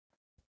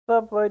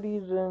What's up,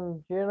 ladies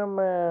and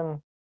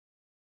gentlemen?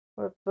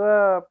 What's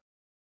up?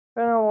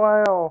 Been a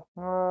while.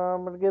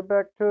 I'm gonna get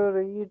back to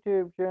the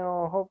YouTube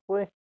channel,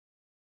 hopefully.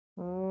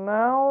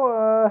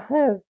 Now,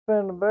 it's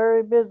been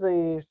very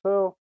busy,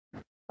 so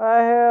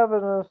I have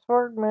an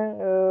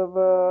assortment of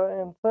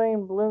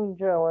insane balloon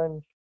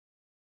challenge.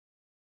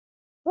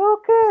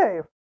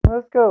 Okay,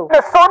 let's go. An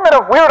assortment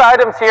of weird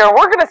items here.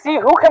 We're gonna see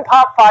who can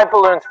pop 5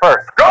 balloons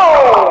first. Go!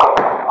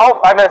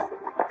 Oh, I missed.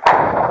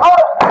 Oh,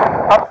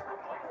 oh,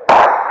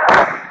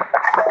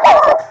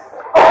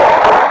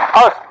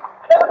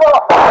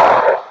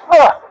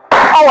 oh,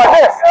 oh, I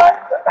missed.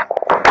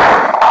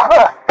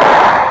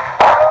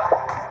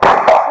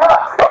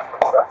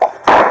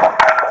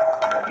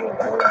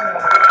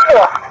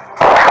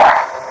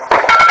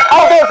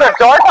 Oh, there's a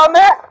dart on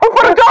there? Who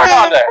put a dart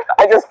on there?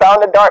 I just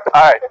found a dart.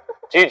 Alright,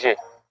 GG.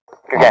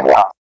 You're getting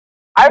caught.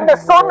 I have an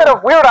assortment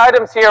of weird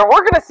items here.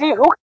 We're gonna see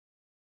who.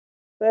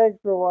 Thanks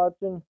for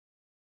watching.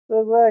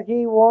 Looks like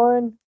he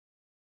won.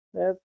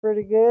 That's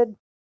pretty good.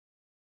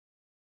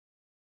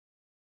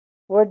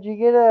 What'd you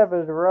get out of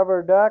it, a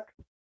rubber duck?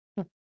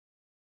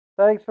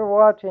 Thanks for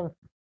watching.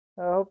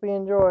 I hope you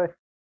enjoy.